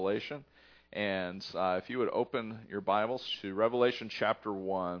Revelation. And if you would open your Bibles to Revelation chapter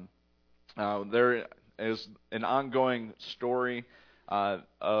 1, there is an ongoing story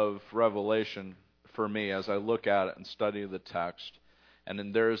of Revelation for me as I look at it and study the text. And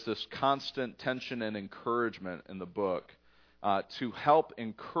then there is this constant tension and encouragement in the book to help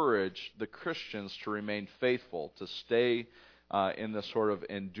encourage the Christians to remain faithful, to stay in this sort of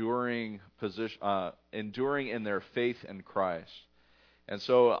enduring position, enduring in their faith in Christ. And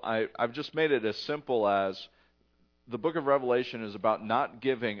so I've just made it as simple as the book of Revelation is about not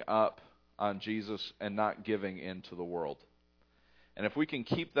giving up on Jesus and not giving into the world. And if we can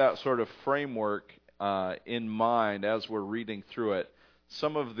keep that sort of framework in mind as we're reading through it,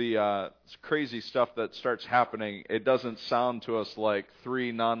 some of the crazy stuff that starts happening, it doesn't sound to us like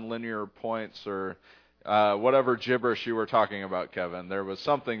three nonlinear points or whatever gibberish you were talking about, Kevin. There was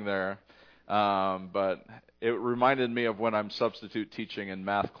something there, but it reminded me of when I'm substitute teaching in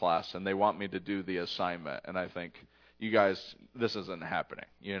math class and they want me to do the assignment. And I think, you guys, this isn't happening,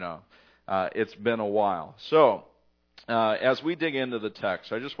 It's been a while. So, as we dig into the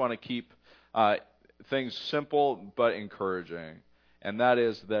text, I just want to keep things simple but encouraging. And that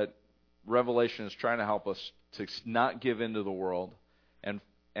is that Revelation is trying to help us to not give into the world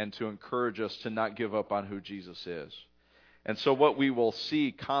and to encourage us to not give up on who Jesus is. And so what we will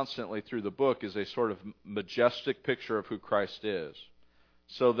see constantly through the book is a sort of majestic picture of who Christ is,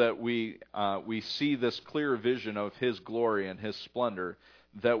 so that we see this clear vision of His glory and His splendor,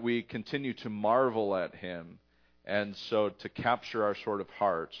 that we continue to marvel at Him, and so to capture our sort of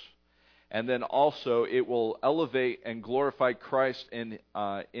hearts. And then also it will elevate and glorify Christ in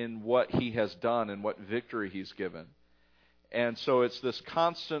what He has done and what victory He's given. And so it's this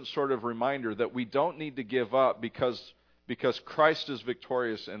constant sort of reminder that we don't need to give up because Christ is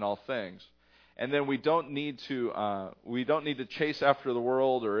victorious in all things. And then we don't need to chase after the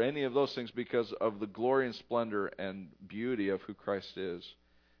world or any of those things because of the glory and splendor and beauty of who Christ is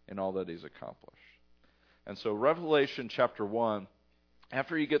and all that He's accomplished. And so Revelation chapter 1,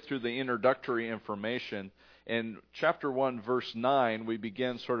 after you get through the introductory information, in chapter 1 verse 9 we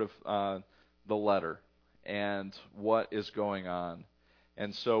begin sort of the letter and what is going on.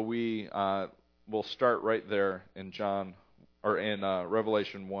 And so we will start right there in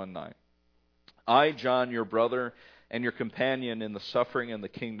Revelation 1:9. I, John, your brother and your companion in the suffering and the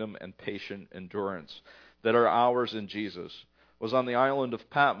kingdom and patient endurance that are ours in Jesus, was on the island of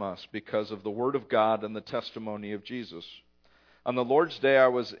Patmos because of the word of God and the testimony of Jesus. On the Lord's day I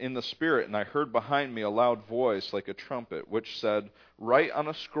was in the Spirit, and I heard behind me a loud voice like a trumpet, which said, "Write on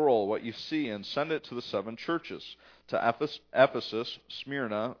a scroll what you see and send it to the 7 churches, to Ephesus,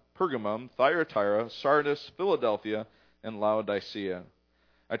 Smyrna, Pergamum, Thyatira, Sardis, Philadelphia, and Laodicea."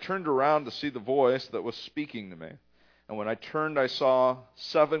 I turned around to see the voice that was speaking to me. And when I turned, I saw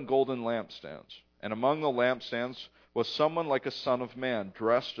 7 golden lampstands. And among the lampstands was someone like a son of man,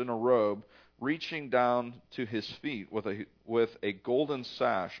 dressed in a robe, reaching down to his feet with a golden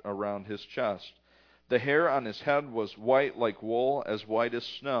sash around his chest. The hair on his head was white like wool, as white as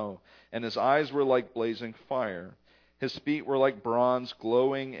snow, and his eyes were like blazing fire. His feet were like bronze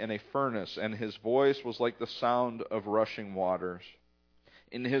glowing in a furnace, and his voice was like the sound of rushing waters.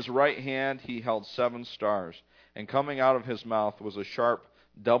 In his right hand he held 7 stars, and coming out of his mouth was a sharp,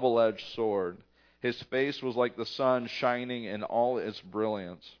 double-edged sword. His face was like the sun shining in all its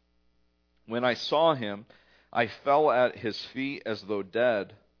brilliance. When I saw him, I fell at his feet as though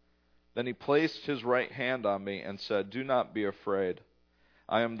dead. Then he placed his right hand on me and said, "Do not be afraid.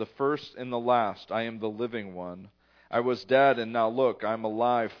 I am the first and the last. I am the living one. I was dead, and now look, I am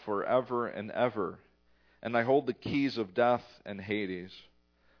alive forever and ever. And I hold the keys of death and Hades.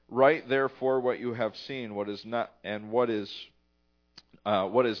 Write therefore what you have seen, what is now, and what is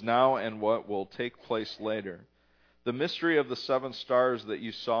now, and what will take place later. The mystery of the 7 stars that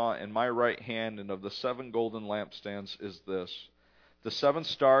you saw in my right hand and of the 7 golden lampstands is this. The 7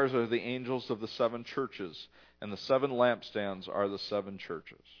 stars are the angels of the 7 churches, and the 7 lampstands are the 7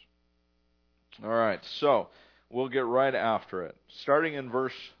 churches." All right, so we'll get right after it. Starting in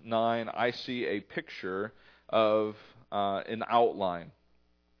verse 9, I see a picture of an outline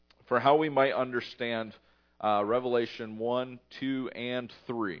for how we might understand Revelation 1, 2, and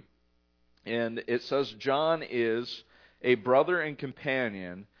 3. And it says, John is a brother and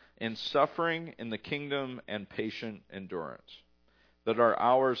companion in suffering, in the kingdom, and patient endurance that are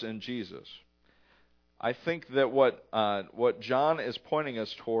ours in Jesus. I think that what John is pointing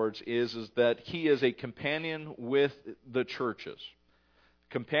us towards is that he is a companion with the churches.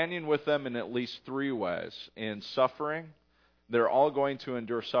 Companion with them in at least 3 ways. In suffering, they're all going to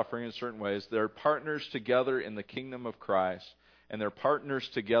endure suffering in certain ways. They're partners together in the kingdom of Christ. and they're partners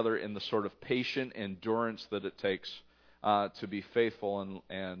together in the sort of patient endurance that it takes to be faithful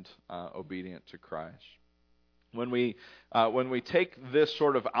and obedient to Christ. When we take this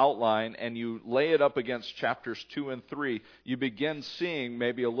sort of outline and you lay it up against chapters 2 and 3, you begin seeing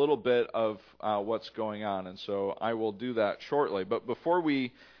maybe a little bit of what's going on. And so I will do that shortly. But before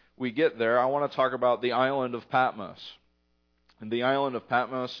we get there, I want to talk about the island of Patmos. And the island of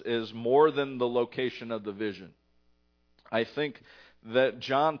Patmos is more than the location of the vision. I think that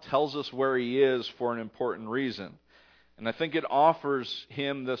John tells us where he is for an important reason. And I think it offers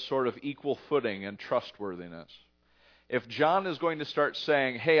him this sort of equal footing and trustworthiness. If John is going to start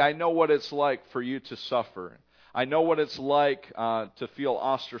saying, hey, I know what it's like for you to suffer. I know what it's like to feel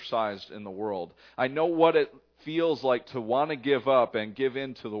ostracized in the world. I know what it feels like to want to give up and give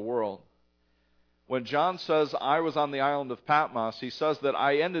in to the world. When John says, I was on the island of Patmos, he says that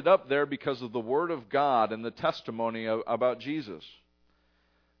I ended up there because of the Word of God and the testimony about Jesus.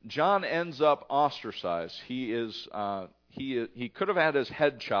 John ends up ostracized. He could have had his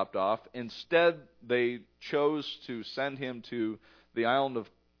head chopped off. Instead, they chose to send him to the island of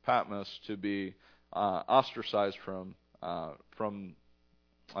Patmos to be ostracized from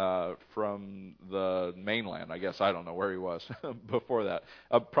the mainland. I guess I don't know where he was before that.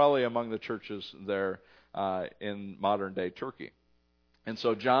 Probably among the churches there in modern day Turkey. And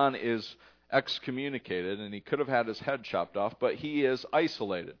so John is excommunicated, and he could have had his head chopped off, but he is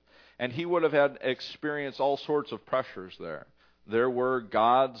isolated. And he would have had experienced all sorts of pressures there. There were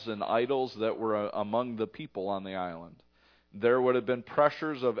gods and idols that were among the people on the island. There would have been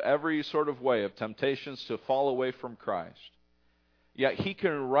pressures of every sort of way, of temptations to fall away from Christ. Yet he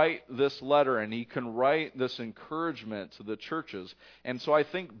can write this letter and he can write this encouragement to the churches. And so I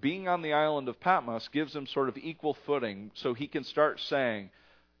think being on the island of Patmos gives him sort of equal footing, so he can start saying,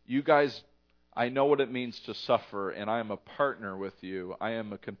 you guys, I know what it means to suffer, and I am a partner with you. I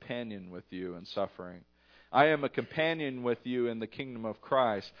am a companion with you in suffering. I am a companion with you in the kingdom of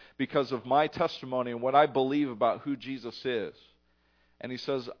Christ because of my testimony and what I believe about who Jesus is. And he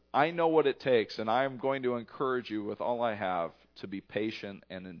says, I know what it takes, and I am going to encourage you with all I have to be patient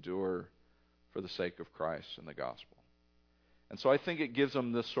and endure for the sake of Christ and the gospel. And so I think it gives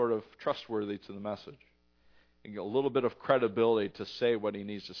him this sort of trustworthy to the message. And a little bit of credibility to say what he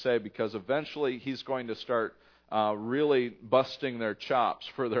needs to say, because eventually he's going to start really busting their chops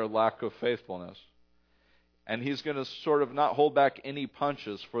for their lack of faithfulness. And he's going to sort of not hold back any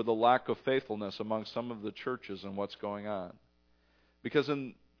punches for the lack of faithfulness among some of the churches and what's going on. Because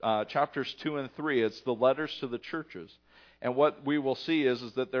in chapters 2 and 3, it's the letters to the churches. And what we will see is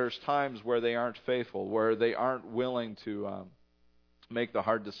that there's times where they aren't faithful, where they aren't willing to make the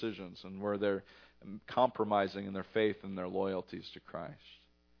hard decisions, and where they're compromising in their faith and their loyalties to Christ.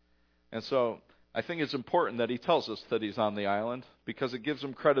 And so I think it's important that he tells us that he's on the island, because it gives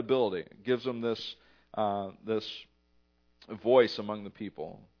him credibility. It gives him this voice among the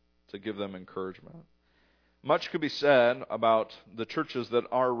people to give them encouragement. Much could be said about the churches that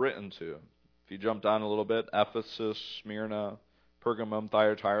are written to. If you jump down a little bit, Ephesus, Smyrna, Pergamum,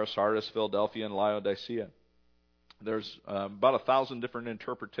 Thyatira, Sardis, Philadelphia, and Laodicea. There's about 1,000 different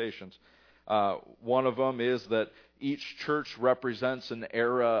interpretations. One of them is that each church represents an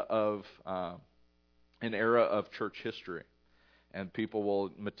era of church history, and people will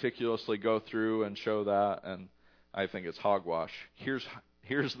meticulously go through and show that. And I think it's hogwash.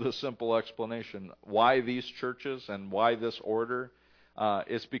 Here's the simple explanation why these churches and why this order.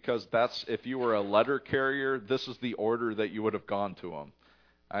 It's because if you were a letter carrier, this is the order that you would have gone to them.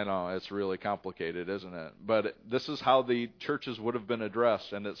 I know, it's really complicated, isn't it? But this is how the churches would have been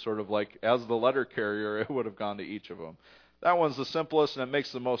addressed, and it's sort of like, as the letter carrier, it would have gone to each of them. That one's the simplest, and it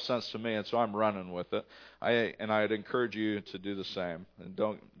makes the most sense to me, and so I'm running with it. I'd encourage you to do the same, and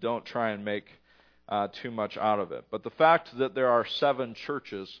don't try and make too much out of it. But the fact that there are 7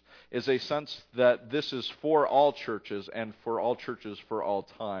 churches is a sense that this is for all churches, and for all churches for all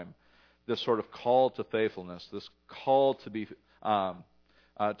time. This sort of call to faithfulness, this call to be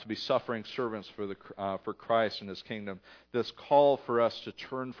suffering servants for Christ and His kingdom. This call for us to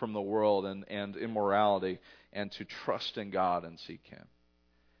turn from the world and immorality and to trust in God and seek Him.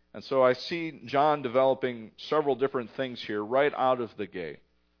 And so I see John developing several different things here right out of the gate.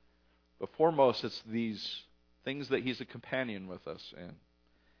 But foremost, it's these things that he's a companion with us in.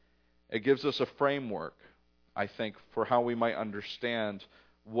 It gives us a framework, I think, for how we might understand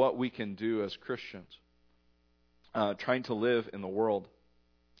what we can do as Christians, trying to live in the world.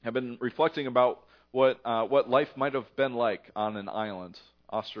 I've been reflecting about what life might have been like on an island,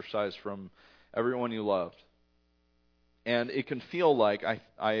 ostracized from everyone you loved. And it can feel like,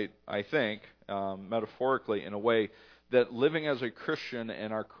 I think, metaphorically in a way, that living as a Christian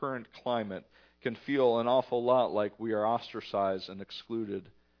in our current climate can feel an awful lot like we are ostracized and excluded,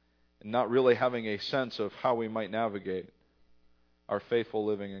 and not really having a sense of how we might navigate our faithful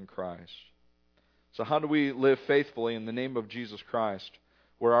living in Christ. So how do we live faithfully in the name of Jesus Christ,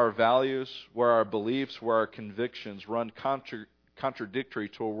 where our values, where our beliefs, where our convictions run contradictory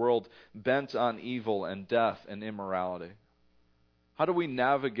to a world bent on evil and death and immorality? How do we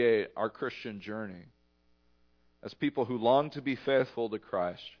navigate our Christian journey as people who long to be faithful to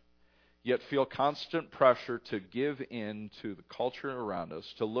Christ, yet feel constant pressure to give in to the culture around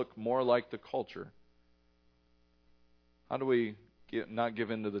us, to look more like the culture? How do we not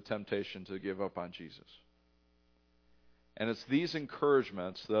give in to the temptation to give up on Jesus? And it's these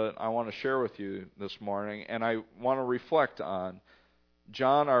encouragements that I want to share with you this morning, and I want to reflect on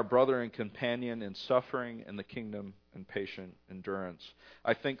John, our brother and companion in suffering in the kingdom and patient endurance.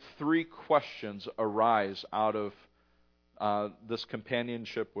 I think three questions arise out of this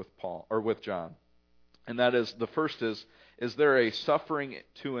companionship with Paul, or with John. And that is, the first is there a suffering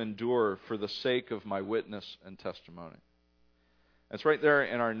to endure for the sake of my witness and testimony? It's right there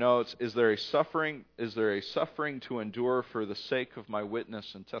in our notes. Is there a suffering to endure for the sake of my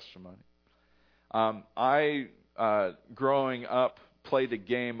witness and testimony? I growing up, played a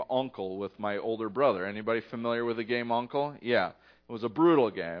game Uncle with my older brother. Anybody familiar with the game Uncle? Yeah. It was a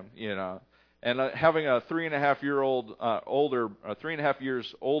brutal game, you know. And having a 3.5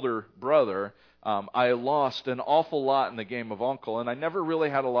 years older brother, I lost an awful lot in the game of Uncle, and I never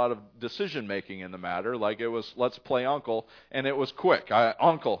really had a lot of decision making in the matter. Like, it was, let's play Uncle, and it was quick.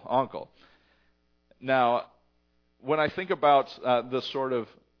 Uncle. Now, when I think about the sort of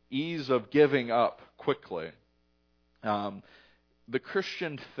ease of giving up quickly, the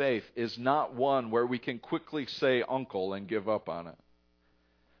Christian faith is not one where we can quickly say Uncle and give up on it.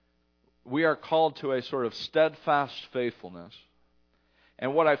 We are called to a sort of steadfast faithfulness.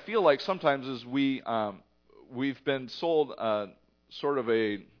 And what I feel like sometimes is we've been sold sort of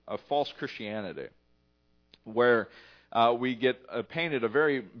a false Christianity, where we get painted a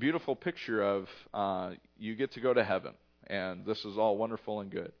very beautiful picture of you get to go to heaven, and this is all wonderful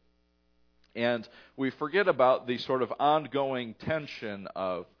and good. And we forget about the sort of ongoing tension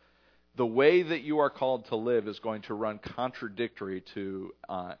of the way that you are called to live is going to run contradictory to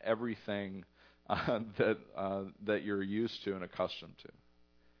everything that you're used to and accustomed to.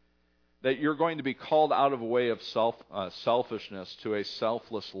 That you're going to be called out of a way of selfishness to a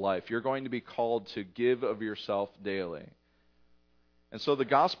selfless life. You're going to be called to give of yourself daily. And so the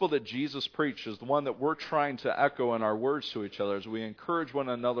gospel that Jesus preached is the one that we're trying to echo in our words to each other as we encourage one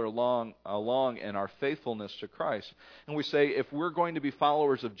another along in our faithfulness to Christ. And we say, if we're going to be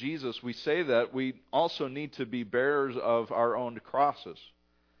followers of Jesus, we say that we also need to be bearers of our own crosses.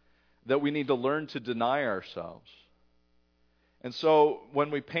 That we need to learn to deny ourselves. And so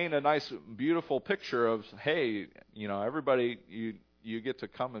when we paint a nice, beautiful picture of, hey, you know, everybody, you get to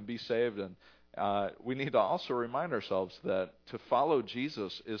come and be saved, and we need to also remind ourselves that to follow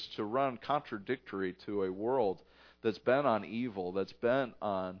Jesus is to run contradictory to a world that's bent on evil, that's bent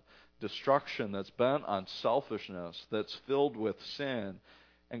on destruction, that's bent on selfishness, that's filled with sin.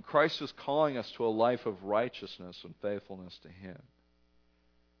 And Christ is calling us to a life of righteousness and faithfulness to Him.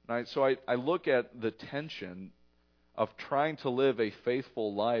 Right? So I look at the tension of trying to live a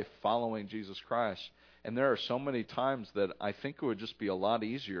faithful life following Jesus Christ, and there are so many times that I think it would just be a lot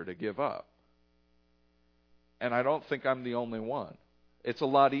easier to give up. And I don't think I'm the only one. It's a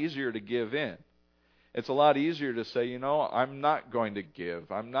lot easier to give in. It's a lot easier to say, you know, I'm not going to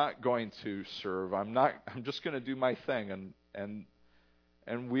give. I'm not going to serve. I'm just going to do my thing. And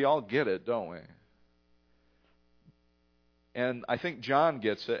we all get it, don't we? And I think John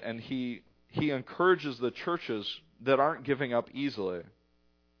gets it, and he encourages the churches that aren't giving up easily.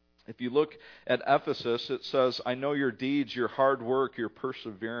 If you look at Ephesus, it says, I know your deeds, your hard work, your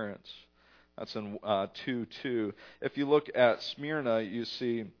perseverance. That's in 2:2. If you look at Smyrna, you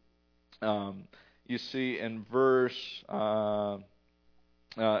see in verse 9,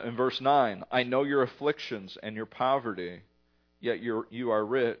 I know your afflictions and your poverty, yet you are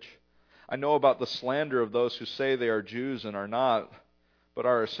rich. I know about the slander of those who say they are Jews and are not, but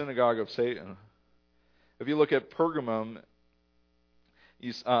are a synagogue of Satan. If you look at Pergamum,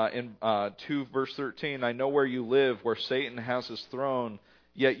 in 2 verse 13, I know where you live, where Satan has his throne,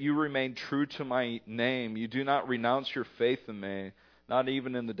 yet you remain true to my name. You do not renounce your faith in me, not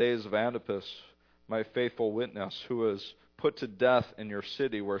even in the days of Antipas, my faithful witness, who was put to death in your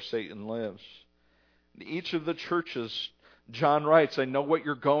city where Satan lives. In each of the churches, John writes, I know what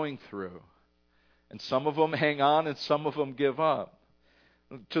you're going through. And some of them hang on and some of them give up.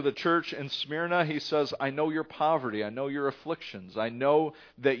 To the church in Smyrna, he says, I know your poverty. I know your afflictions. I know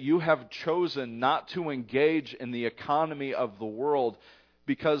that you have chosen not to engage in the economy of the world,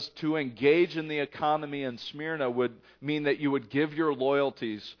 because to engage in the economy in Smyrna would mean that you would give your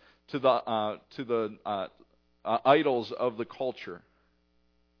loyalties to the idols of the culture.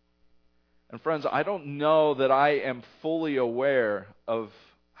 And friends, I don't know that I am fully aware of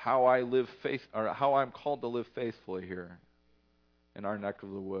how I live or how I'm called to live faithfully here in our neck of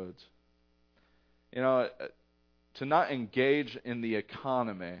the woods. You know, to not engage in the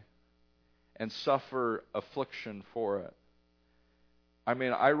economy and suffer affliction for it. I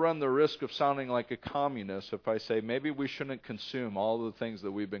mean, I run the risk of sounding like a communist if I say maybe we shouldn't consume all the things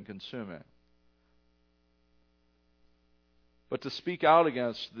that we've been consuming. But to speak out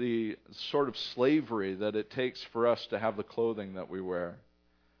against the sort of slavery that it takes for us to have the clothing that we wear,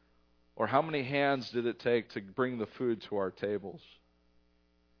 or how many hands did it take to bring the food to our tables?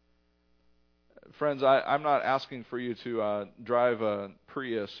 Friends, I'm not asking for you to drive a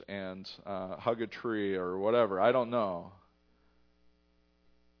Prius and hug a tree or whatever. I don't know.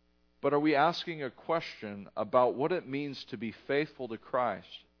 But are we asking a question about what it means to be faithful to Christ?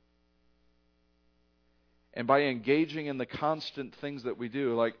 And by engaging in the constant things that we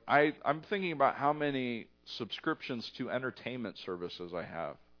do, like I'm thinking about how many subscriptions to entertainment services I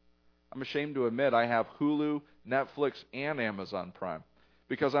have. I'm ashamed to admit I have Hulu, Netflix, and Amazon Prime.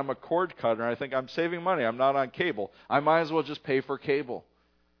 Because I'm a cord cutter and I think I'm saving money. I'm not on cable. I might as well just pay for cable.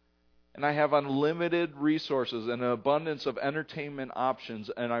 And I have unlimited resources and an abundance of entertainment options,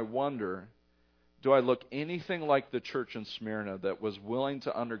 and I wonder, do I look anything like the church in Smyrna that was willing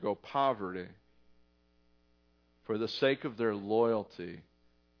to undergo poverty for the sake of their loyalty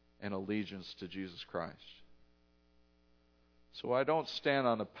and allegiance to Jesus Christ? So I don't stand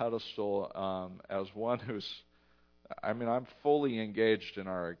on a pedestal as one I'm fully engaged in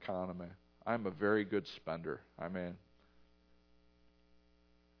our economy. I'm a very good spender.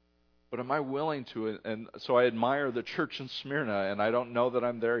 But am I willing to, and so I admire the church in Smyrna, and I don't know that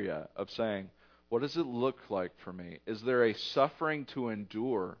I'm there yet, of saying, what does it look like for me? Is there a suffering to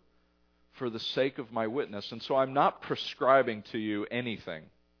endure for the sake of my witness? And so I'm not prescribing to you anything.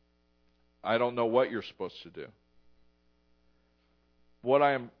 I don't know what you're supposed to do. What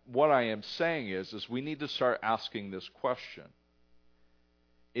I am saying is we need to start asking this question.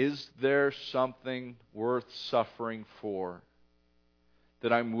 Is there something worth suffering for,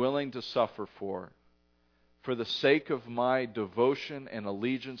 that I'm willing to suffer for the sake of my devotion and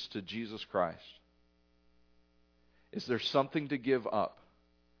allegiance to Jesus Christ? Is there something to give up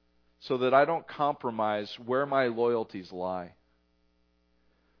so that I don't compromise where my loyalties lie?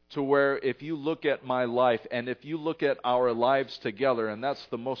 To where if you look at my life and if you look at our lives together, and that's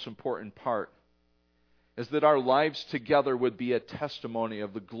the most important part, is that our lives together would be a testimony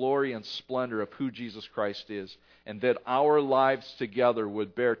of the glory and splendor of who Jesus Christ is, and that our lives together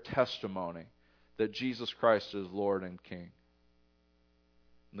would bear testimony that Jesus Christ is Lord and King.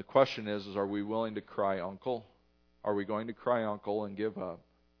 And the question is are we willing to cry uncle? Are we going to cry uncle and give up?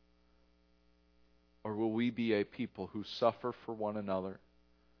 Or will we be a people who suffer for one another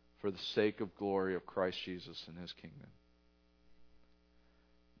for the sake of glory of Christ Jesus and His kingdom?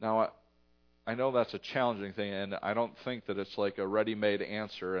 Now, I know that's a challenging thing, and I don't think that it's like a ready-made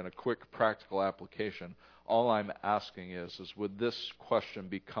answer and a quick practical application. All I'm asking is would this question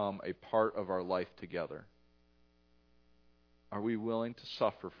become a part of our life together? Are we willing to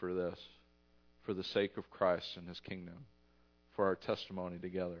suffer for this, for the sake of Christ and His kingdom, for our testimony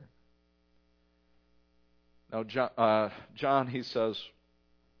together? Now, John, he says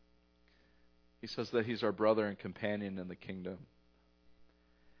that he's our brother and companion in the kingdom.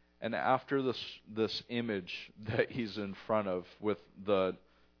 And after this image that he's in front of with the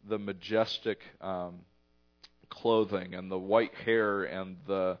majestic clothing and the white hair and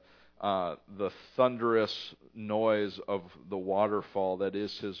the thunderous noise of the waterfall that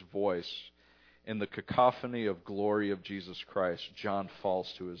is his voice, in the cacophony of glory of Jesus Christ, John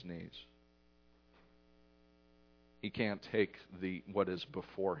falls to his knees. He can't take what is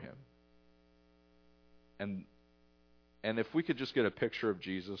before him. And if we could just get a picture of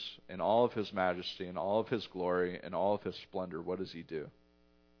Jesus in all of His majesty and all of His glory and all of His splendor, what does He do?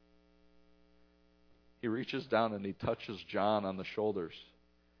 He reaches down and He touches John on the shoulders.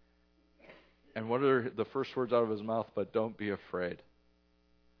 And what are the first words out of His mouth? But don't be afraid.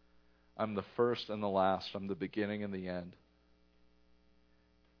 I'm the first and the last. I'm the beginning and the end.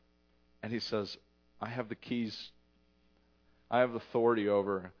 And He says, I have the keys. I have authority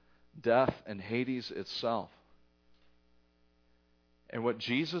over death and Hades itself. And what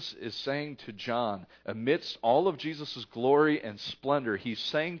Jesus is saying to John, amidst all of Jesus' glory and splendor, he's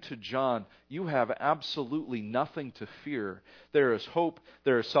saying to John, you have absolutely nothing to fear. There is hope,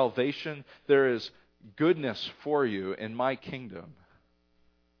 there is salvation, there is goodness for you in my kingdom.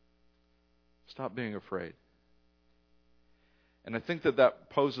 Stop being afraid. And I think that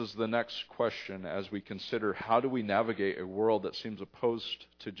poses the next question as we consider how do we navigate a world that seems opposed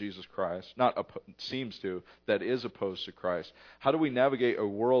to Jesus Christ, that is opposed to Christ. How do we navigate a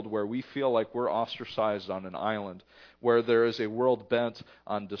world where we feel like we're ostracized on an island, where there is a world bent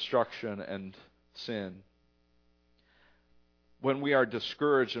on destruction and sin? When we are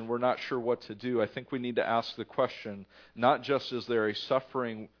discouraged and we're not sure what to do, I think we need to ask the question, not just is there a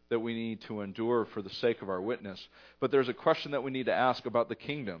suffering that we need to endure for the sake of our witness, but there's a question that we need to ask about the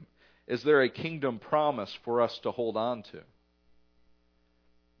kingdom. Is there a kingdom promise for us to hold on to?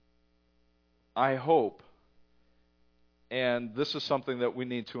 I hope, and this is something that we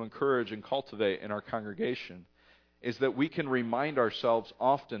need to encourage and cultivate in our congregation, is that we can remind ourselves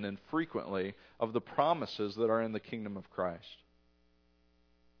often and frequently of the promises that are in the kingdom of Christ.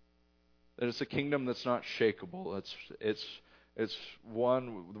 That it's a kingdom that's not shakable. It's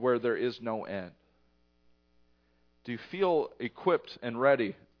one where there is no end. Do you feel equipped and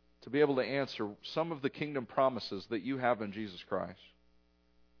ready to be able to answer some of the kingdom promises that you have in Jesus Christ?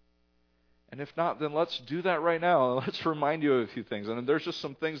 And if not, then let's do that right now. Let's remind you of a few things. And there's just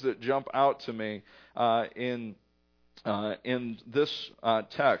some things that jump out to me in this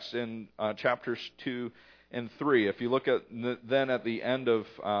text, in chapters 2 and 3. If you look at then at the end of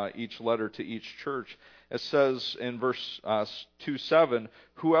each letter to each church, it says in verse 2:7,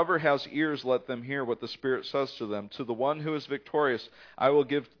 whoever has ears, let them hear what the Spirit says to them. To the one who is victorious, I will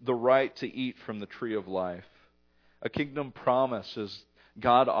give the right to eat from the tree of life. A kingdom promise is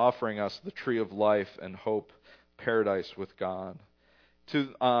God offering us the tree of life and hope, paradise with God.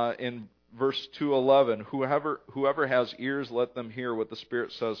 In verse 2:11, whoever has ears, let them hear what the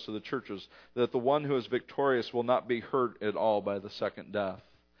Spirit says to the churches, that the one who is victorious will not be hurt at all by the second death.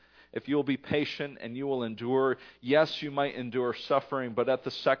 If you will be patient and you will endure, yes, you might endure suffering, but at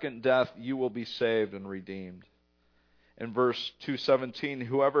the second death you will be saved and redeemed. In verse 2:17,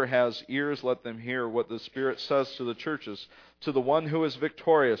 whoever has ears, let them hear what the Spirit says to the churches. To the one who is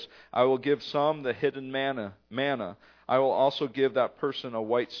victorious, I will give some the hidden manna. I will also give that person a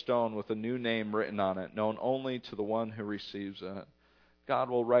white stone with a new name written on it, known only to the one who receives it. God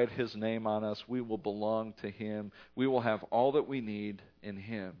will write His name on us. We will belong to Him. We will have all that we need in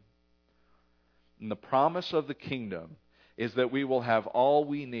Him. And the promise of the kingdom is that we will have all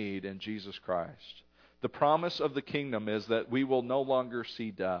we need in Jesus Christ. The promise of the kingdom is that we will no longer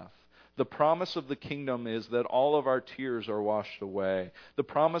see death. The promise of the kingdom is that all of our tears are washed away. The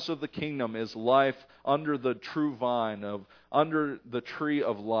promise of the kingdom is life under the true vine, under the tree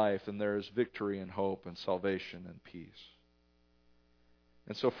of life, and there is victory and hope and salvation and peace.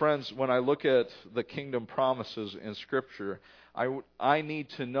 And so, friends, when I look at the kingdom promises in Scripture, I need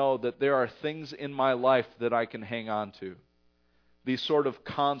to know that there are things in my life that I can hang on to. These sort of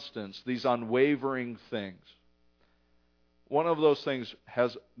constants, these unwavering things. One of those things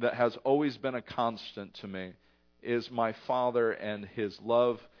that has always been a constant to me is my Father and His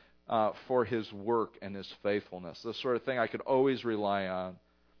love for His work and His faithfulness. The sort of thing I could always rely on.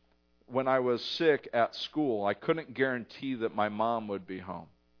 When I was sick at school, I couldn't guarantee that my mom would be home.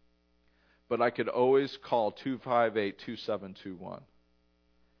 But I could always call 258-2721.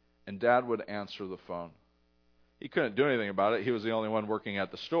 And Dad would answer the phone. He couldn't do anything about it. He was the only one working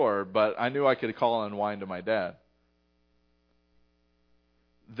at the store, but I knew I could call and whine to my dad.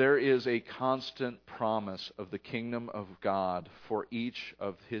 There is a constant promise of the kingdom of God for each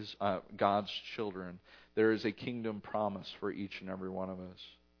of God's children. There is a kingdom promise for each and every one of us.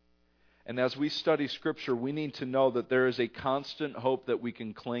 And as we study Scripture, we need to know that there is a constant hope that we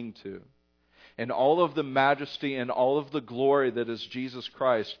can cling to. And all of the majesty and all of the glory that is Jesus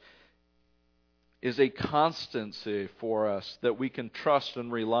Christ is a constancy for us that we can trust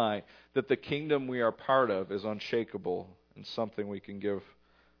and rely that the kingdom we are part of is unshakable and something we can give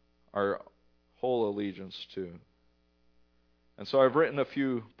our whole allegiance to. And so I've written a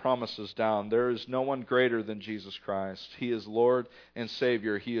few promises down. There is no one greater than Jesus Christ. He is Lord and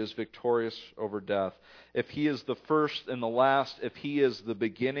Savior. He is victorious over death. If He is the first and the last, if He is the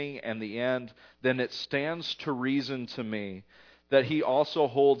beginning and the end, then it stands to reason to me that He also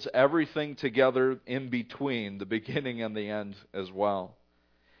holds everything together in between the beginning and the end as well.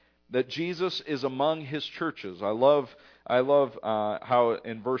 That Jesus is among His churches. I love I love how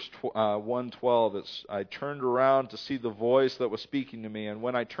in verse 112 I turned around to see the voice that was speaking to me, and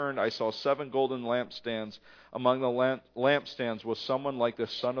when I turned, I saw 7 golden lampstands. Among the lampstands was someone like the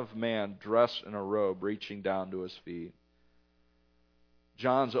Son of Man, dressed in a robe, reaching down to his feet.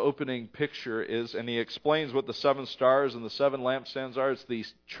 John's opening picture is, and he explains what the 7 stars and the 7 lampstands are. It's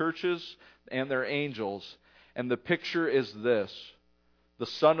these churches and their angels. And the picture is this: the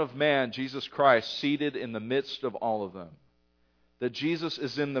Son of Man, Jesus Christ, seated in the midst of all of them. That Jesus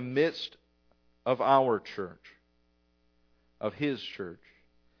is in the midst of our church, of His church.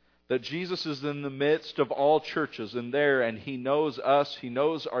 That Jesus is in the midst of all churches and there, and He knows us, He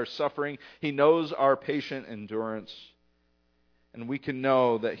knows our suffering, He knows our patient endurance. And we can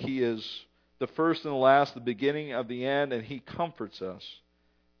know that He is the first and the last, the beginning of the end, and He comforts us.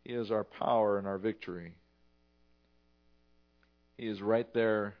 He is our power and our victory. He is right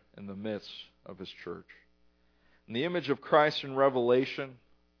there in the midst of His church. And the image of Christ in Revelation,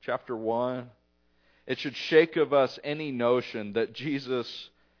 chapter 1, it should shake of us any notion that Jesus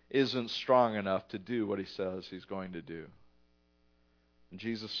isn't strong enough to do what He says He's going to do. And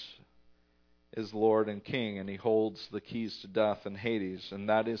Jesus is Lord and King, and He holds the keys to death and Hades, and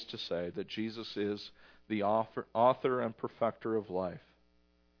that is to say that Jesus is the author and perfecter of life,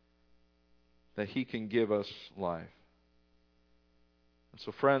 that He can give us life. And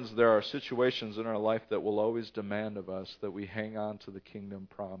so, friends, there are situations in our life that will always demand of us that we hang on to the kingdom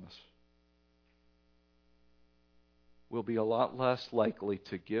promise. We'll be a lot less likely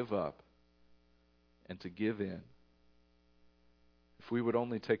to give up and to give in if we would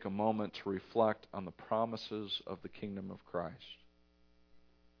only take a moment to reflect on the promises of the kingdom of Christ.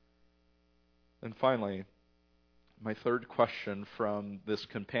 And finally, my third question from this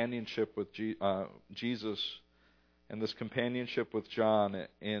companionship with Jesus and this companionship with John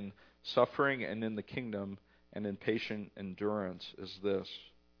in suffering and in the kingdom and in patient endurance is this: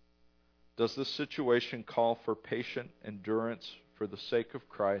 does this situation call for patient endurance for the sake of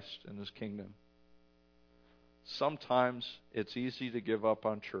Christ and His kingdom? Sometimes it's easy to give up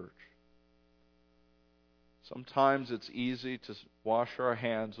on church. Sometimes it's easy to wash our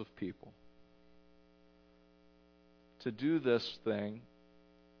hands of people. To do this thing,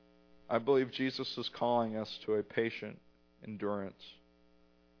 I believe Jesus is calling us to a patient endurance.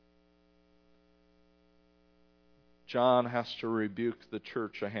 John has to rebuke the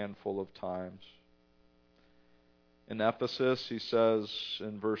church a handful of times. In Ephesus, he says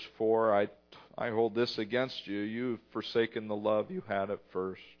in verse 4, I hold this against you. You've forsaken the love you had at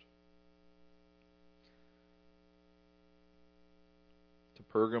first. To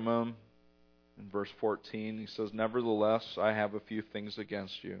Pergamum, in verse 14, he says, nevertheless, I have a few things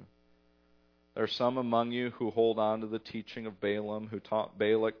against you. There are some among you who hold on to the teaching of Balaam, who taught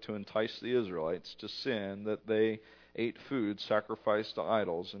Balak to entice the Israelites to sin, that they ate food sacrificed to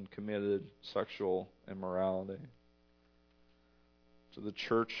idols and committed sexual immorality. To the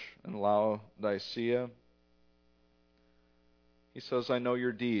church in Laodicea, he says, I know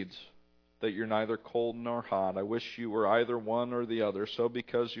your deeds, that you're neither cold nor hot. I wish you were either one or the other. So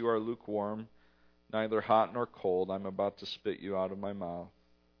because you are lukewarm, neither hot nor cold, I'm about to spit you out of my mouth.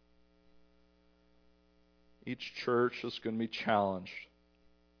 Each church is going to be challenged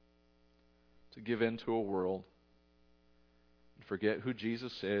to give in to a world and forget who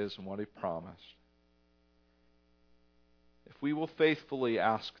Jesus is and what He promised. If we will faithfully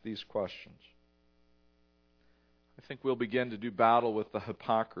ask these questions, I think we'll begin to do battle with the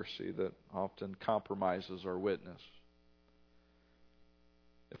hypocrisy that often compromises our witness.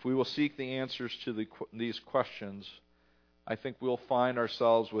 If we will seek the answers to these questions, I think we'll find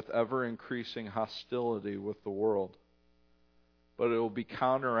ourselves with ever-increasing hostility with the world. But it will be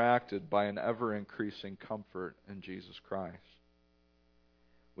counteracted by an ever-increasing comfort in Jesus Christ.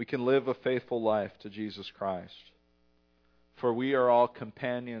 We can live a faithful life to Jesus Christ. For we are all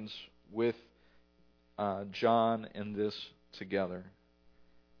companions with John in this together.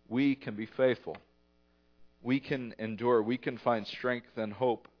 We can be faithful. We can endure. We can find strength and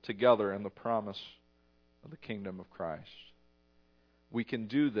hope together in the promise of the kingdom of Christ. We can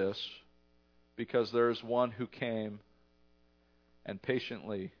do this because there is one who came and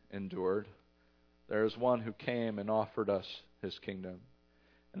patiently endured. There is one who came and offered us His kingdom.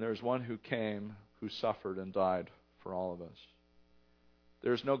 And there is one who came who suffered and died for all of us.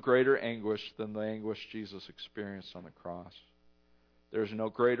 There is no greater anguish than the anguish Jesus experienced on the cross. There is no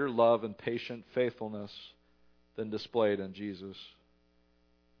greater love and patient faithfulness than displayed in Jesus.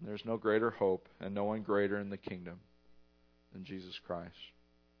 And there is no greater hope and no one greater in the kingdom than Jesus Christ.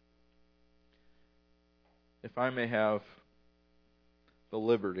 If I may have the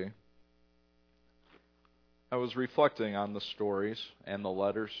liberty, I was reflecting on the stories and the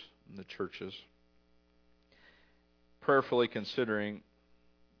letters and the churches, prayerfully considering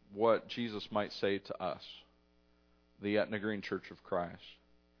what Jesus might say to us, the Etna Green Church of Christ.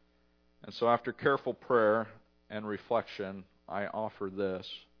 And so after careful prayer and reflection, I offer this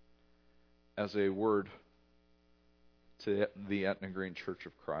as a word to the Etna Green Church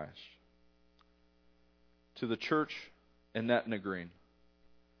of Christ. To the church in Etna Green,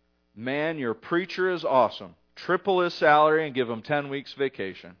 man, your preacher is awesome. Triple his salary and give him 10 weeks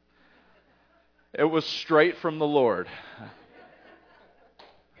vacation. It was straight from the Lord.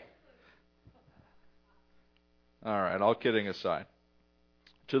 All right, all kidding aside.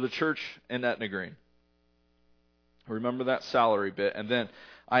 To the church in Etna Green. Remember that salary bit. And then,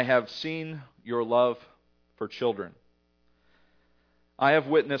 I have seen your love for children. I have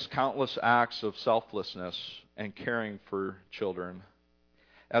witnessed countless acts of selflessness and caring for children.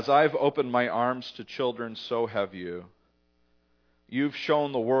 As I've opened my arms to children, so have you. You've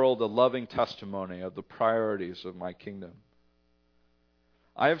shown the world a loving testimony of the priorities of my kingdom.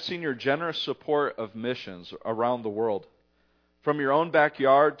 I have seen your generous support of missions around the world, from your own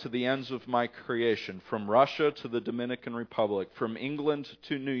backyard to the ends of my creation, from Russia to the Dominican Republic, from England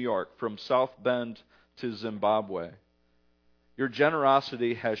to New York, from South Bend to Zimbabwe. Your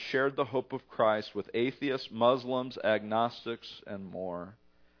generosity has shared the hope of Christ with atheists, Muslims, agnostics, and more.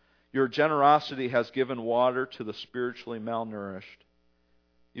 Your generosity has given water to the spiritually malnourished.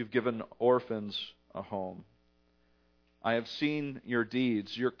 You've given orphans a home. I have seen your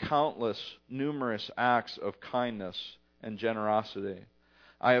deeds, your countless, numerous acts of kindness and generosity.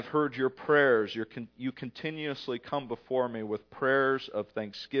 I have heard your prayers. You continuously come before me with prayers of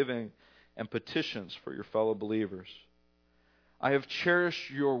thanksgiving and petitions for your fellow believers. I have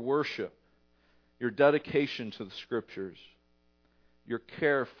cherished your worship, your dedication to the Scriptures, your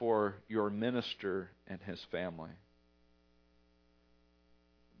care for your minister and his family.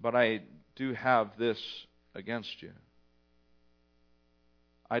 But I do have this against you.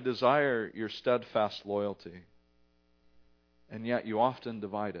 I desire your steadfast loyalty, and yet you often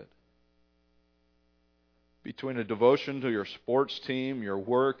divide it. Between a devotion to your sports team, your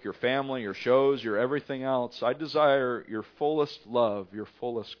work, your family, your shows, your everything else, I desire your fullest love, your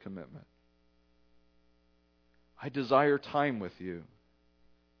fullest commitment. I desire time with you,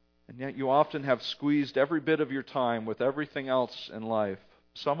 and yet you often have squeezed every bit of your time with everything else in life,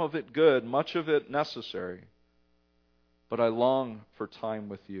 some of it good, much of it necessary. But I long for time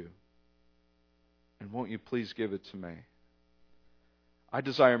with you, and won't you please give it to me? I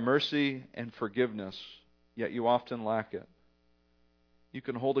desire mercy and forgiveness, yet you often lack it. You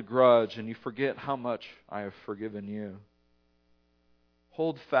can hold a grudge and you forget how much I have forgiven you.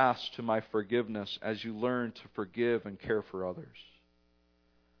 Hold fast to my forgiveness as you learn to forgive and care for others.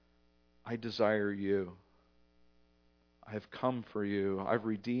 I desire you. I have come for you. I've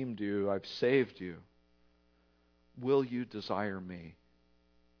redeemed you. I've saved you. Will you desire me?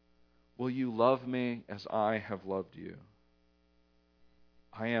 Will you love me as I have loved you?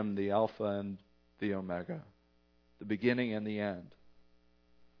 I am the Alpha and the Omega, the beginning and the end.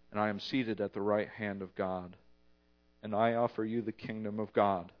 And I am seated at the right hand of God. And I offer you the kingdom of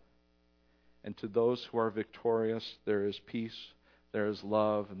God. And to those who are victorious, there is peace, there is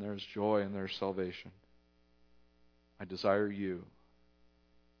love, and there is joy, and there is salvation. I desire you.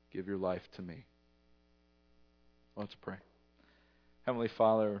 Give your life to me. Let's pray. Heavenly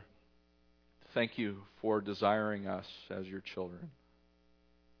Father, thank you for desiring us as your children.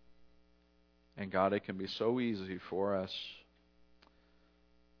 And God, it can be so easy for us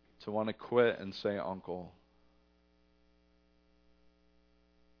to want to quit and say, Uncle.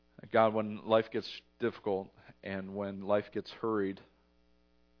 God, when life gets difficult and when life gets hurried,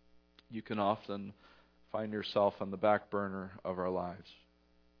 you can often find yourself on the back burner of our lives.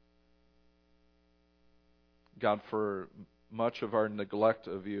 God, for much of our neglect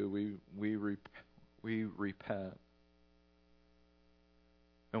of you, we repent.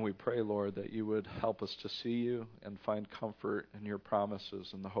 And we pray, Lord, that you would help us to see you and find comfort in your promises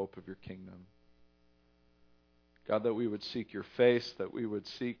and the hope of your kingdom. God, that we would seek your face, that we would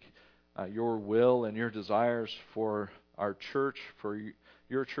seek your will and your desires for our church, for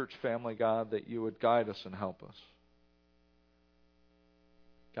your church family, God, that you would guide us and help us.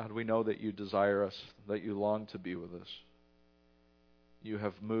 God, we know that you desire us, that you long to be with us. You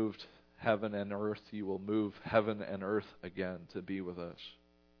have moved heaven and earth. You will move heaven and earth again to be with us.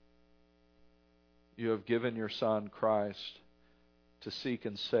 You have given your Son, Christ, to seek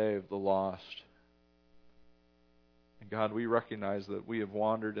and save the lost. And God, we recognize that we have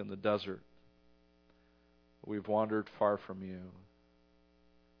wandered in the desert. We've wandered far from you.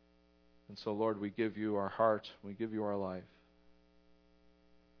 And so, Lord, we give you our heart. We give you our life.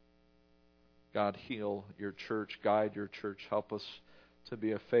 God, heal your church. Guide your church. Help us to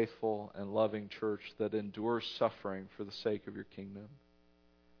be a faithful and loving church that endures suffering for the sake of your kingdom.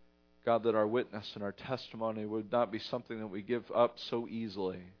 God, that our witness and our testimony would not be something that we give up so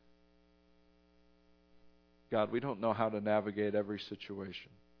easily. God, we don't know how to navigate every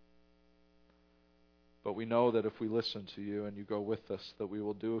situation. But we know that if we listen to you and you go with us, that we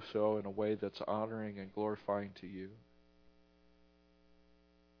will do so in a way that's honoring and glorifying to you.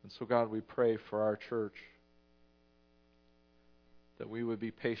 And so, God, we pray for our church that we would be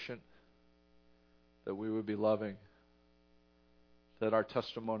patient, that we would be loving, that our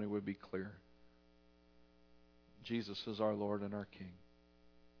testimony would be clear. Jesus is our Lord and our King.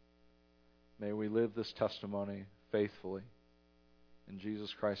 May we live this testimony faithfully. In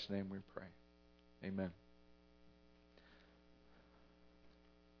Jesus Christ's name we pray. Amen.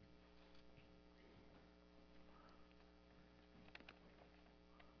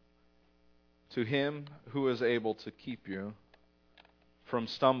 To him who is able to keep you from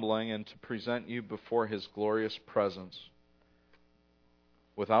stumbling and to present you before his glorious presence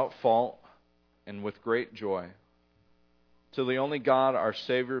without fault and with great joy. To the only God, our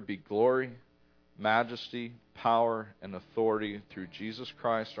Savior, be glory, majesty, power, and authority through Jesus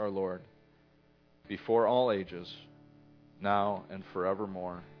Christ our Lord, before all ages, now and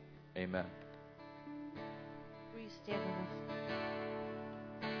forevermore. Amen. Will you stand with us?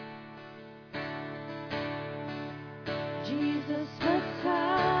 Jesus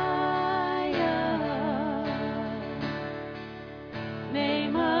Messiah.